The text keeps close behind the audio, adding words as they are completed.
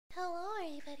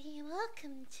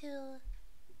welcome to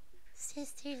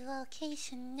Sister's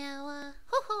location. Now,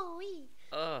 ho-ho-wee.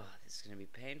 Oh, this is gonna be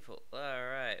painful.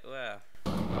 Alright, well.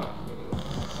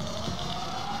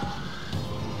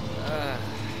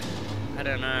 I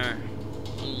don't know.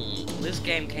 This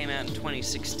game came out in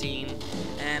 2016,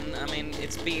 and I mean,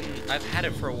 I've had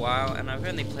it for a while, and I've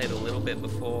only played a little bit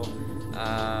before.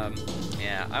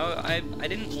 Yeah, I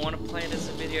didn't want to play it as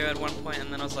a video at one point,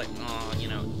 and then I was like, oh, you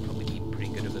know, it'd probably be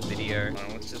pretty good of a video.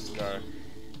 Let's just go.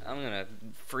 I'm gonna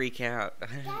freak out.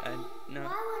 Daddy, no.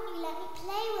 why won't you let me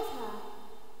play with her?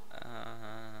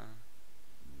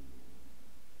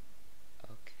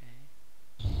 Okay.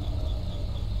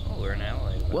 Oh, we're in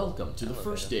elevator. Welcome to the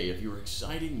first day of your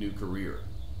exciting new career.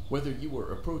 Whether you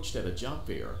were approached at a job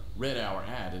fair, read our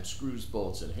ad and screws,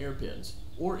 bolts, and hairpins,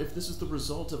 or if this is the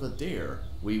result of a dare,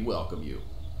 we welcome you.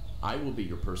 I will be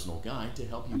your personal guide to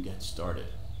help you get started.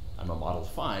 I'm a Model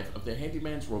 5 of the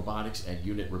Handyman's Robotics and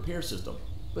Unit Repair System,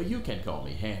 but you can call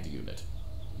me Hand Unit.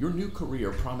 Your new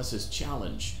career promises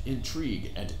challenge,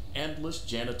 intrigue, and endless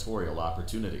janitorial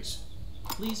opportunities.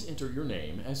 Please enter your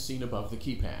name as seen above the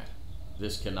keypad.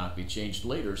 This cannot be changed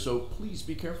later, so please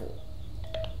be careful.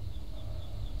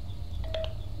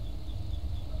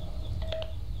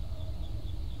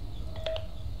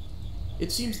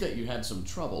 It seems that you had some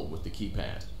trouble with the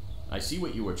keypad. I see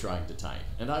what you were trying to type,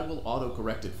 and I will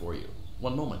auto-correct it for you.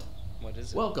 One moment. What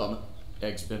is it? Welcome,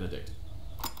 Eggs Benedict.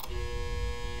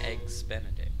 Eggs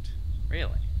Benedict.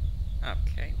 Really?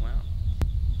 Okay, well.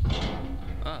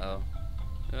 Uh-oh.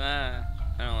 I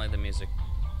don't like the music.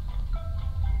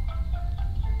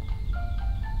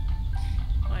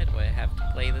 Why do I have to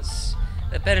play this?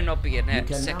 That better not be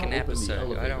a second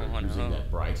episode. I don't want to using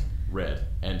that bright, red,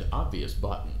 and obvious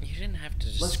button. You didn't have to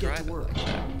describe Let's get to work. it like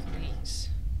that, please.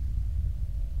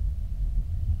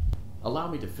 Allow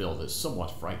me to fill this somewhat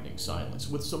frightening silence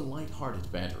with some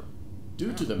light-hearted banter.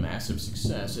 Due to the massive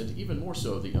success, and even more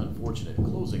so the unfortunate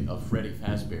closing of Freddy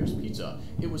Fazbear's Pizza,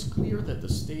 it was clear that the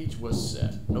stage was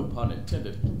set, no pun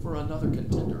intended, for another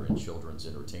contender in children's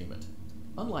entertainment.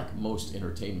 Unlike most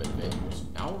entertainment venues,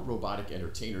 our robotic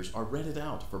entertainers are rented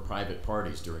out for private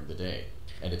parties during the day,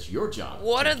 and it's your job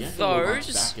to get the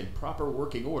robots back in proper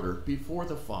working order before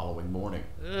the following morning.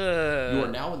 You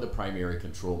are now in the primary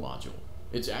control module.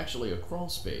 It's actually a crawl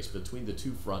space between the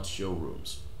two front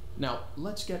showrooms. Now,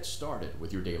 let's get started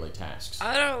with your daily tasks.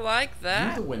 I don't like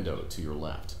that. Through the window to your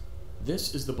left.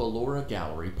 This is the Ballora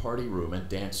Gallery Party Room and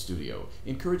Dance Studio,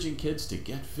 encouraging kids to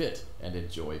get fit and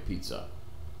enjoy pizza.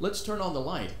 Let's turn on the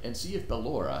light and see if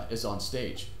Ballora is on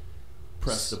stage.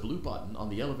 Press the blue button on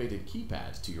the elevated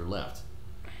keypad to your left.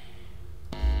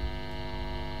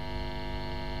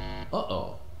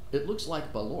 Uh-oh. It looks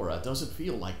like Ballora doesn't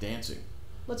feel like dancing.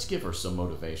 Let's give her some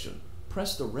motivation.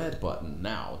 Press the red button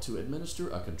now to administer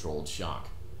a controlled shock.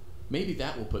 Maybe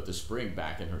that will put the spring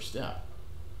back in her step.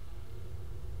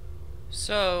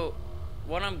 So,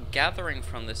 what I'm gathering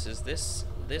from this is this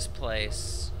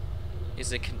place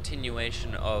is a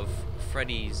continuation of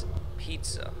Freddy's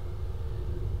Pizza.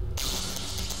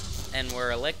 And we're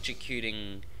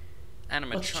electrocuting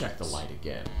animatronics. Let's check the light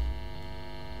again.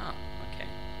 Oh, okay.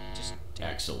 Just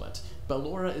excellent.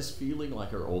 Ballora is feeling like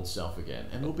her old self again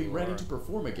and will be ready to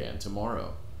perform again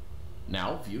tomorrow.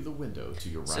 Now view the window to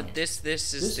your right. So this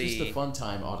is the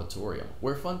Funtime Auditorium,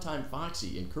 where Funtime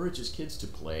Foxy encourages kids to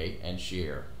play and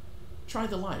share. Try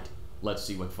the light. Let's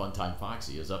see what Funtime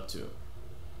Foxy is up to.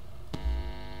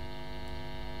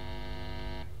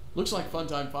 Looks like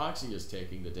Funtime Foxy is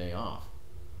taking the day off.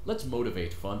 Let's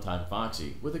motivate Funtime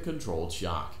Foxy with a controlled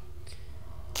shock.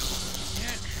 You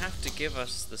don't have to give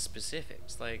us the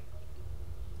specifics, like...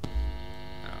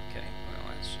 Okay,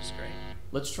 well, that's just great.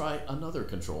 Let's try another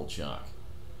controlled shock.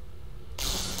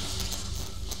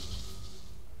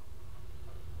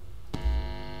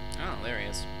 Oh, there he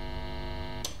is.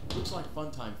 Looks like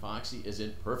Funtime Foxy is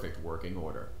in perfect working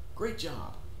order. Great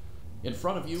job. In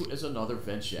front of you is another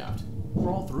vent shaft.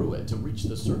 Crawl through it to reach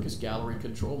the Circus Gallery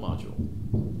control module.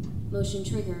 Motion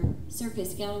trigger.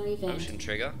 Circus Gallery vent. Motion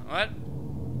trigger? What?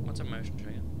 What's a motion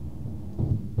trigger?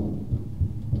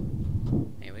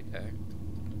 Here we go.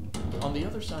 On the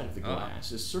other side of the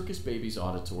glass is Circus Baby's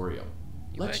auditorium.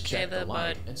 Let's check the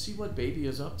light and see what Baby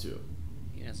is up to.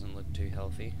 He doesn't look too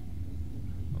healthy.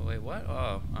 Oh, wait, what?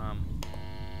 Oh,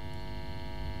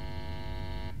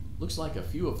 Looks like a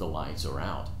few of the lights are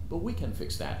out, but we can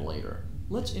fix that later.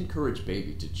 Let's encourage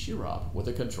Baby to cheer up with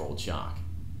a controlled shock.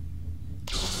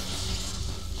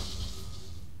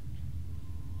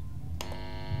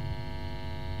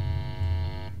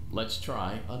 Let's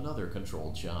try another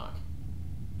controlled shock.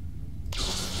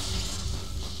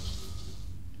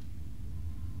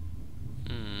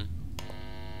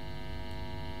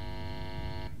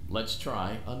 Let's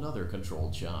try another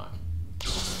controlled shock.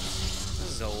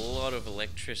 There's a lot of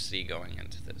electricity going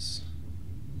into this.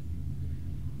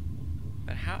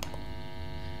 But how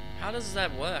does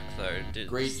that work, though?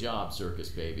 Great job, Circus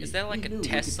Baby. Is there like We knew a we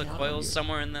could Tesla count on coil you.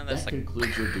 somewhere in there that's That like...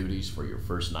 concludes your duties for your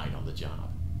first night on the job.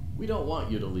 We don't want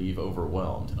you to leave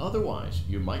overwhelmed, otherwise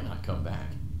you might not come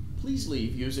back. Please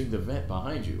leave using the vent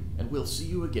behind you, and we'll see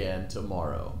you again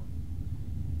tomorrow.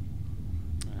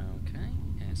 Okay,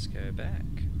 let's go back.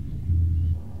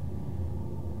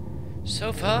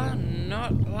 So far,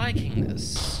 not liking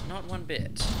this. Not one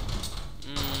bit.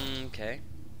 Okay.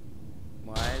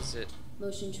 Why is it...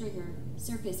 Motion trigger.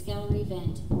 Circus gallery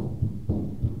vent.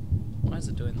 Why is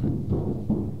it doing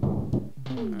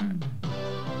that? Alright.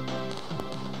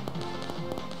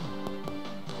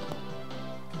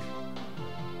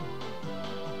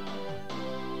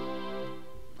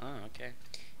 Oh, okay.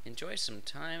 Enjoy some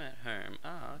time at home.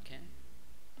 Oh, okay.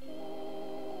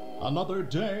 Another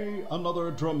day,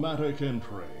 another dramatic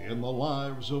entry in the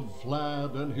lives of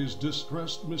Vlad and his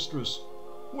distressed mistress.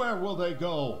 Where will they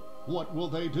go? What will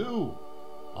they do?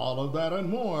 All of that and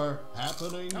more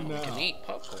happening Oh, we now. can eat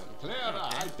popcorn. Clara,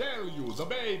 Okay. I tell you, the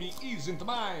baby isn't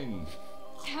mine.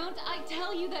 Count, I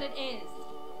tell you that it is.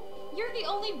 You're the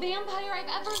only vampire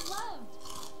I've ever loved.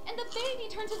 And the baby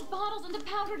turns his bottles into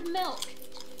powdered milk.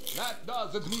 That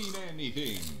doesn't mean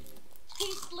anything.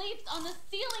 He sleeps on the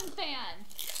ceiling fan.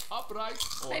 Upright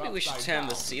or Maybe we should upside turn down.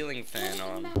 the ceiling fan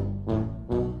on.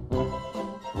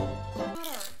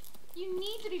 You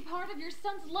need to be part of your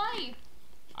son's life.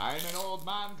 I'm an old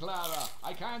man, Clara.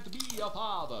 I can't be a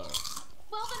father.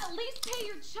 Well, then at least pay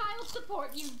your child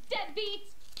support, you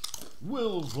deadbeat.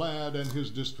 Will Vlad and his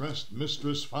distressed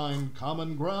mistress find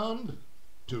common ground?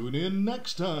 Tune in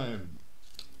next time.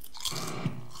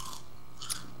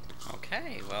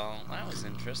 Okay, well, that was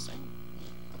interesting.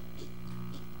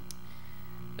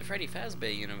 The Freddy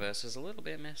Fazbear universe is a little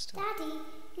bit messed up. Daddy,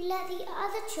 you let the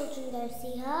other children go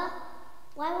see her.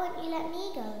 Why won't you let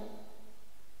me go?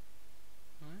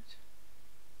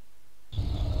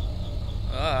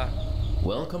 What?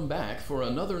 Welcome back for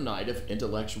another night of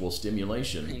intellectual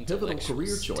stimulation, pivotal Intellectual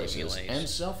career choices, stimulation. and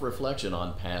self-reflection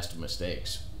on past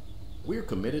mistakes. We're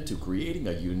committed to creating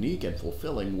a unique and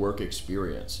fulfilling work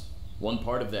experience. One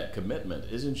part of that commitment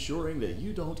is ensuring that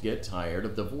you don't get tired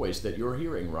of the voice that you're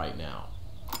hearing right now.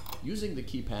 Using the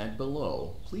keypad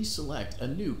below, please select a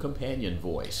new companion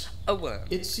voice. A worm.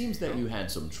 It seems that you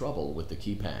had some trouble with the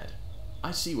keypad.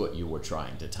 I see what you were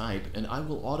trying to type, and I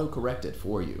will autocorrect it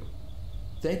for you.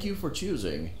 Thank you for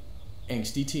choosing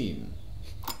Angsty Teen.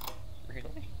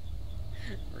 Really?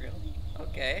 Really?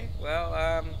 Okay,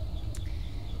 well,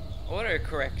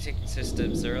 autocorrecting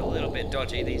systems are a little bit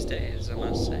dodgy these days, I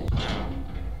must say.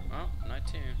 Well, no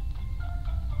tune.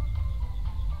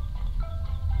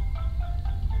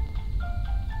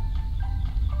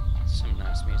 Some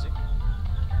nice music.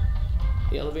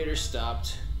 The elevator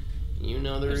stopped. You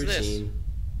know the Who's this? routine.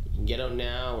 You can get out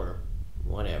now or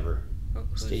whatever.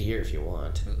 Stay here if you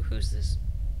want. Who's this?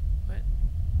 What?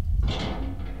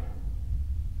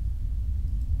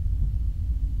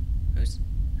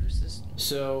 Who's this?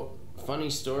 So, funny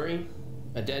story.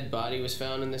 A dead body was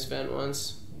found in this vent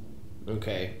once.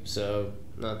 Okay, so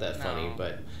not that funny, No.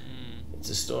 but it's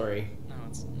a story. No,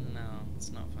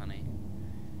 it's not funny.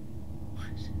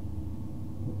 What?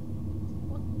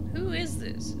 Who is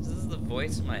this? Is this the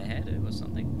voice in my head or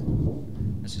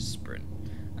something? Let's just sprint.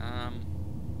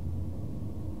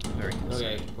 Very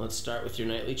Okay, concerned. let's start with your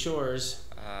nightly chores.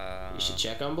 You should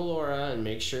check on Ballora and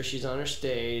make sure she's on her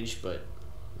stage, but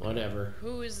whatever.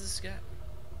 Who is this guy?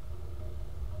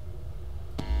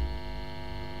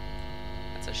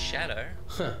 That's a shadow.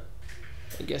 Huh.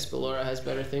 I guess Ballora has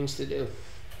better things to do.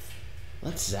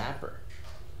 Let's zap her.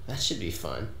 That should be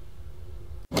fun.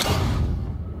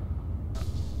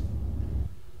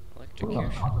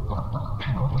 Electrocution.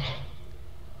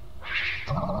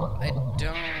 I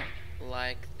don't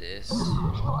like this.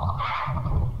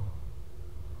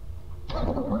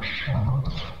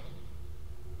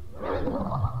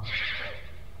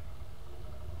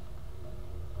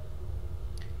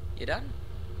 You done?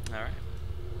 Alright.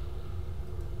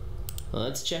 Well,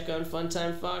 let's check on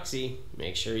Funtime Foxy.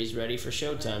 Make sure he's ready for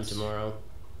showtime tomorrow.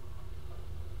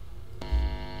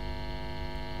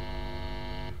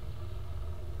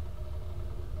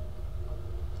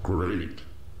 Great.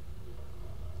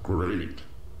 Great.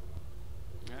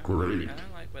 Great. I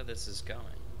don't like where this is going.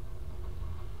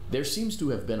 There seems to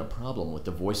have been a problem with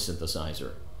the voice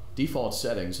synthesizer. Default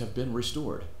settings have been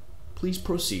restored. Please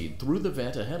proceed through the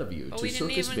vent ahead of you Oh, to we didn't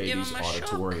Circus even give Baby's him a shock.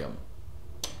 auditorium.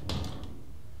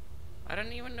 I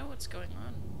don't even know what's going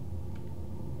on.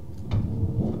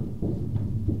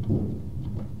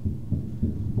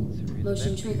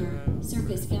 Motion the vent we trigger. go,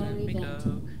 Circus through the gallery we vent.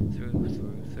 go,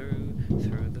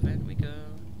 through the vent we go.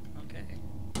 Okay.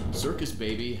 Circus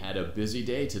Baby had a busy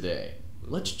day today.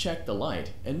 Let's check the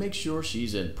light and make sure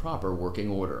she's in proper working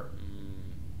order.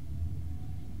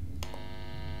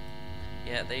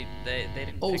 Yeah, they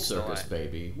didn't Oh, fix the Circus light.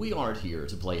 Baby, we aren't here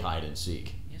to play hide and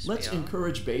seek. Yes, Let's we are.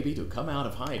 encourage Baby to come out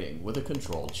of hiding with a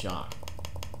controlled shock.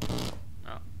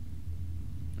 Oh.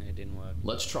 It didn't work.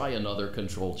 Let's try another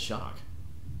controlled shock.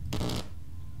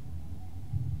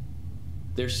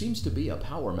 There seems to be a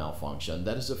power malfunction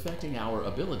that is affecting our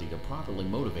ability to properly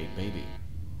motivate Baby.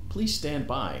 Please stand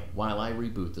by while I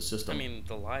reboot the system. I mean,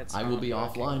 the lights I will aren't be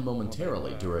working. offline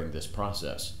momentarily Well, during this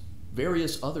process.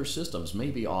 Various other systems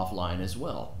may be offline as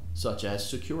well, such as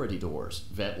security doors,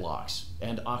 vent locks,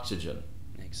 and oxygen.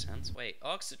 Makes sense. Wait,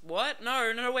 what?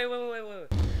 No, wait.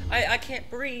 I can't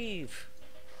breathe.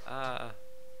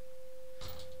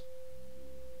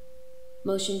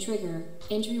 Motion trigger.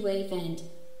 Entryway vent.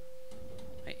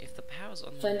 Wait, if the power's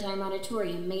on. Funtime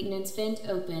Auditorium maintenance vent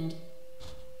opened.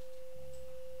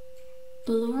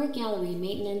 Ballora Gallery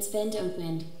maintenance vent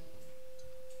opened.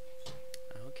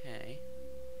 Okay.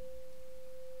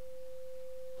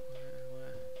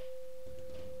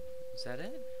 Is that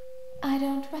it? I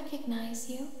don't recognize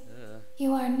you. Ugh.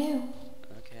 You are new.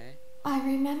 Okay. I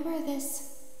remember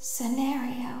this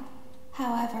scenario.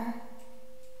 However,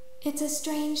 it's a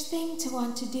strange thing to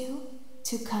want to do,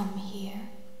 to come here.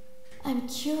 I'm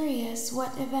curious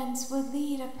what events would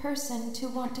lead a person to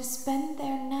want to spend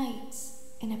their nights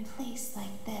in a place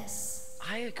like this.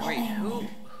 I agree. Well,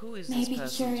 Who is this maybe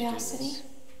person to do curiosity, this?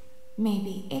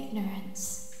 maybe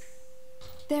ignorance.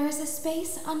 There is a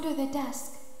space under the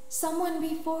desk. Someone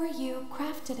before you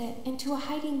crafted it into a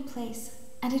hiding place,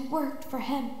 and it worked for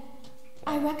him.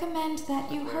 I recommend that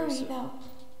you Where is hurry, it? though.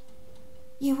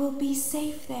 You will be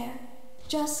safe there.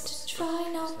 Just try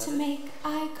not to make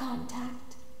eye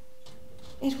contact.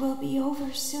 It will be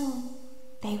over soon.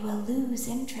 They will lose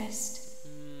interest.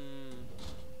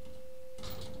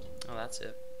 Oh, that's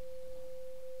it.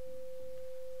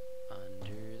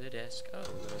 Under the desk. Oh,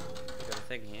 we got a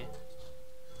thing here.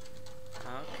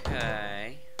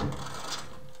 Okay.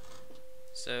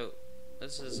 So,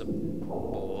 this is a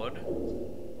board.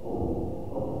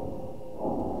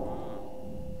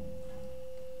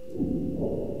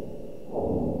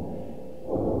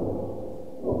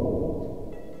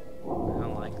 I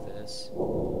don't like this.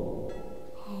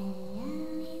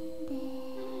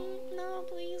 No,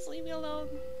 please leave me alone.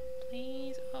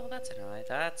 Please. Oh, that's an eye.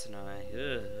 That's an eye.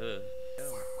 Ugh.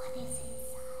 Oh. What is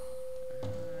inside?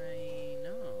 I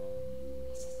know.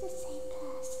 Is it the same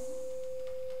person?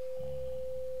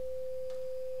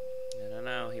 I don't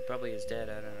know. He probably is dead.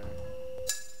 I don't know.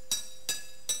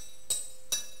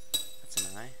 That's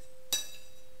an eye.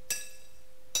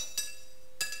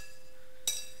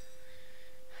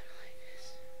 I don't like this.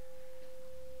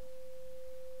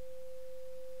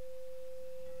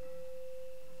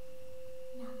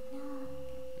 Knock, knock.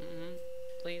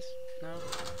 Please. No.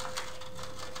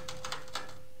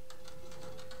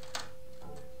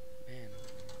 Man.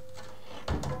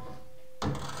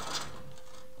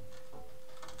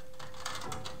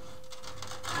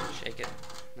 Shake it.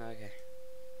 No, okay.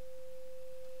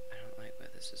 I don't like where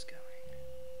this is going.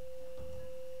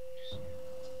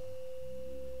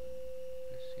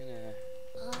 Just gonna.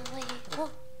 Oh, wait. Oh.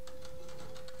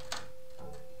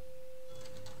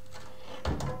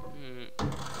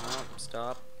 No,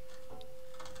 stop.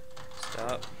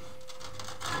 Stop.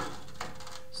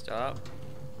 Stop.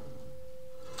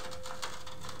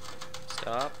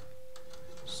 Stop.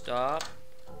 Stop.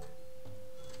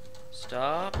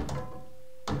 Stop.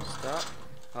 Stop.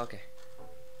 Okay.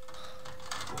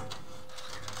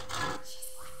 She's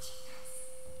watching us.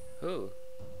 Who?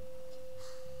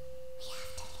 We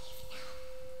have to leave now.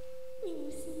 We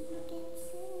will see you again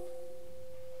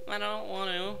soon. I don't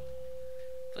want to.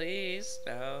 Please,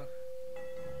 no.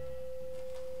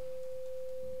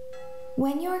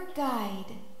 When your guide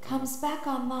comes back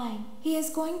online, he is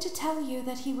going to tell you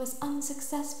that he was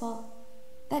unsuccessful,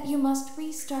 that you must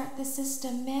restart the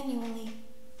system manually.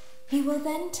 He will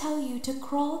then tell you to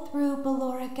crawl through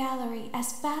Ballora Gallery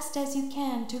as fast as you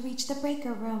can to reach the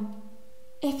breaker room.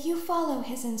 If you follow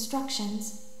his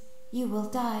instructions, you will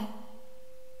die.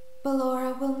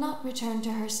 Ballora will not return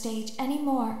to her stage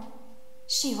anymore.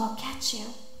 She will catch you.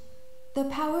 The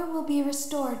power will be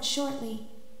restored shortly.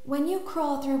 When you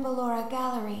crawl through Ballora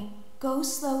Gallery, go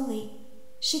slowly.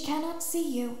 She cannot see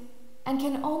you and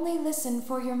can only listen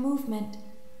for your movement.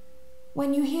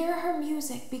 When you hear her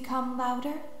music become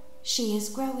louder, she is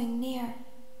growing near,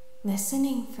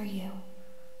 listening for you.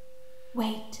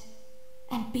 Wait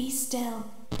and be still.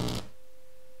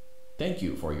 Thank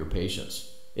you for your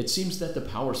patience. It seems that the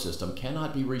power system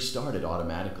cannot be restarted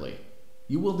automatically.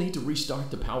 You will need to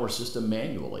restart the power system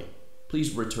manually.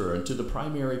 Please return to the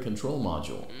primary control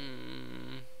module.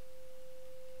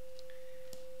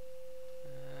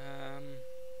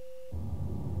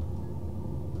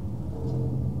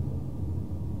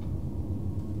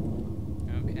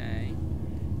 Okay.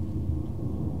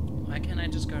 Why can't I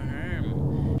just go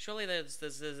home? Surely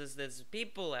there's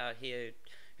people out here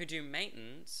who do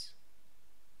maintenance.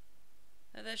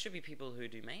 There should be people who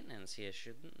do maintenance here,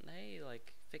 shouldn't they?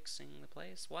 Like, fixing the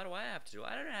place? Why do I have to do it?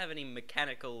 I don't have any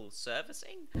mechanical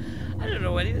servicing. I don't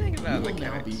know anything about mechanics. You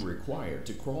will now be required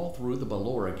to crawl through the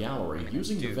Ballora Gallery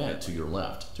using the vent to your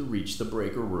left to reach the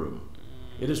breaker room.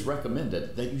 It is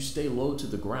recommended that you stay low to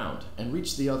the ground and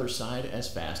reach the other side as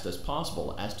fast as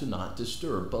possible as to not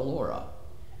disturb Ballora.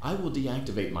 I will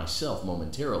deactivate myself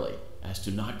momentarily as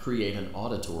to not create an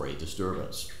auditory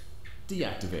disturbance.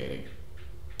 Deactivating.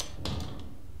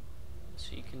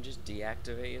 So you can just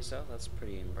deactivate yourself? That's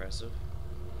pretty impressive.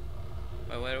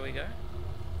 Wait, where do we go?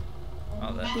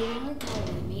 Oh, there. The inner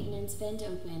gallery maintenance vent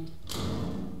opened.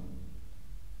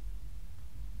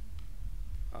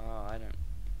 Oh, I don't...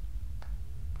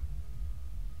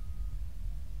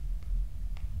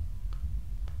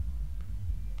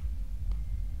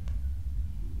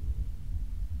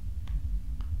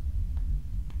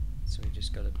 So we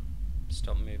just gotta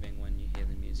stop moving when you hear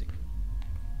the music.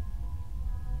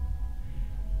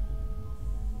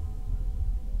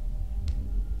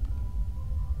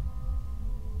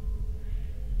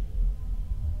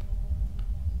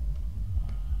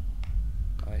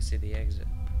 Oh, I see the exit.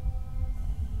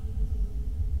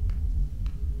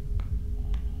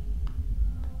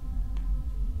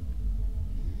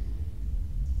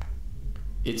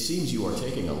 It seems you are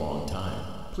taking a long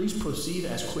time. Please proceed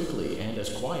as quickly and as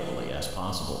quietly as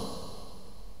possible.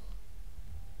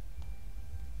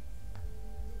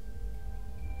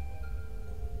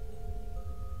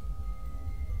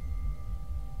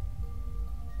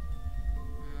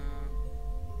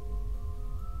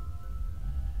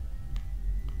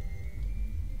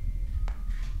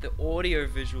 The audio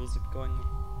visuals are going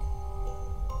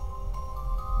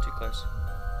too close.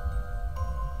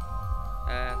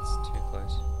 That's too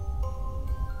close.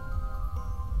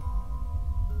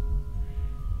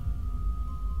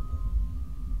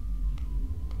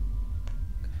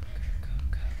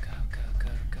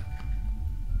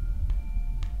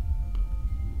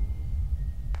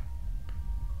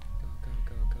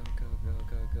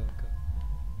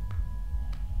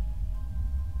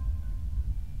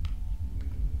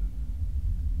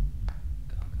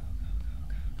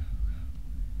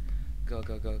 Go,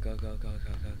 go, go, go, go, go, go,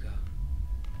 go, go.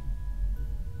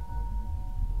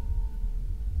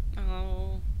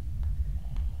 Oh.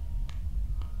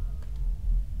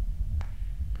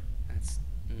 That's,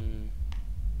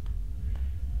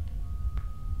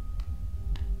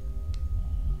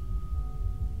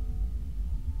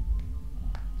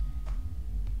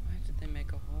 Why did they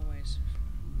make a hallway so far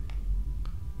away?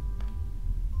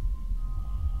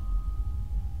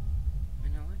 I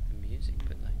mean, I like the music,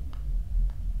 but like...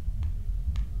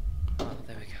 Oh,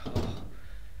 there we go. Oh.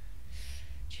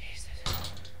 Jesus.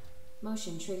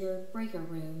 Motion trigger breaker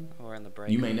room. Oh, we're in the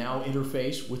breaker. You may now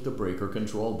interface with the breaker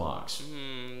control box.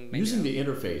 Using the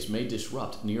interface may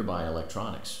disrupt nearby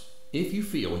electronics. If you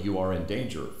feel you are in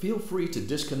danger, feel free to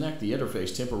disconnect the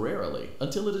interface temporarily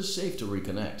until it is safe to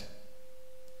reconnect.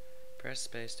 Press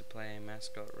space to play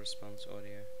mascot response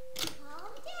audio.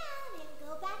 Calm down and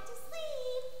go back to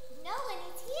sleep. No one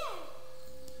is here.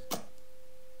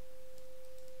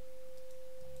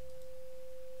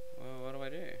 Well, what do I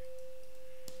do?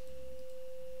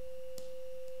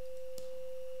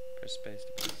 Press space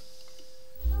to play.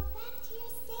 Go back to your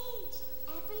stage.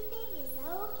 Everything is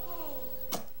okay.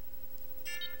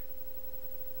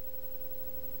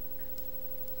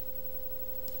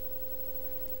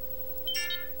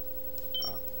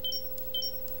 Oh.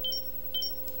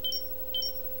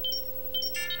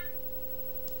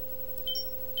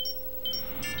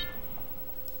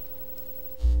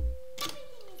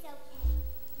 Everything is okay.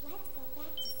 Let's go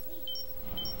back to sleep.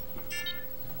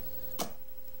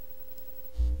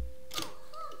 Oh,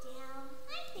 calm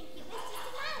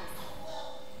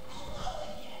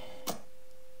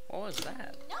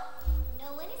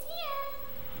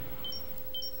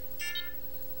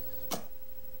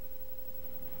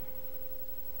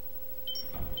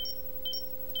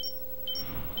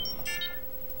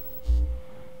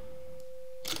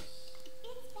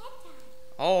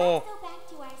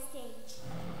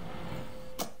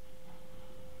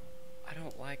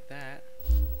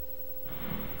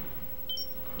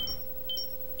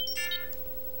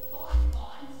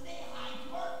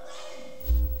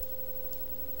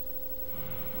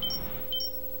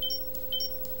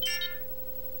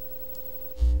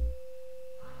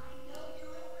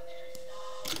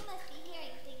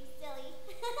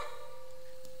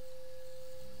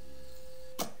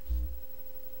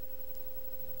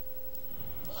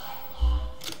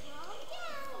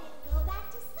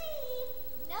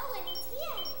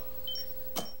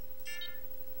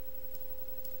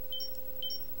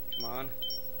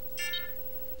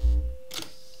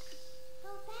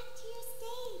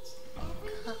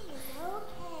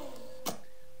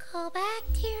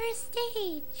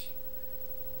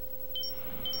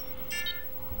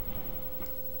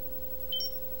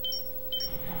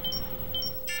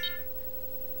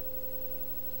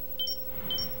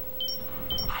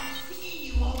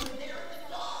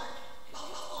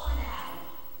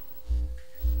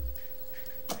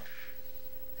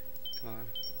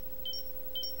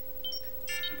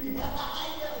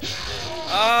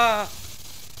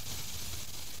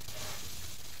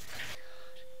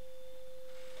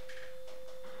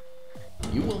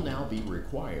be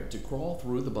required to crawl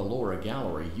through the Ballora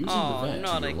Gallery using the vent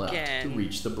to your left to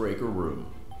reach the breaker room.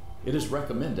 It is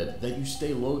recommended that you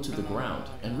stay low to the ground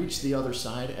and reach the other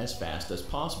side as fast as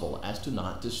possible as to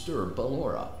not disturb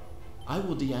Ballora. I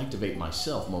will deactivate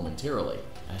myself momentarily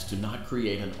as to not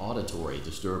create an auditory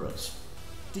disturbance.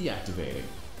 Deactivating.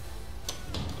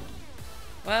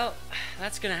 Well,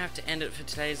 that's gonna have to end it for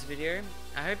today's video.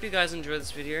 I hope you guys enjoyed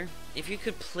this video. If you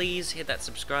could please hit that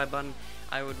subscribe button,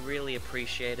 I would really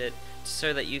appreciate it,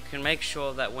 so that you can make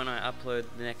sure that when I upload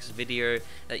the next video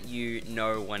that you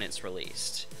know when it's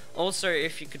released. Also,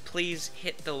 if you could please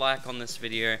hit the like on this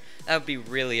video, that would be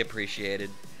really appreciated,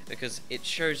 because it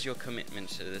shows your commitment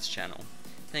to this channel.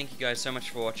 Thank you guys so much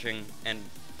for watching, and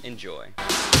enjoy.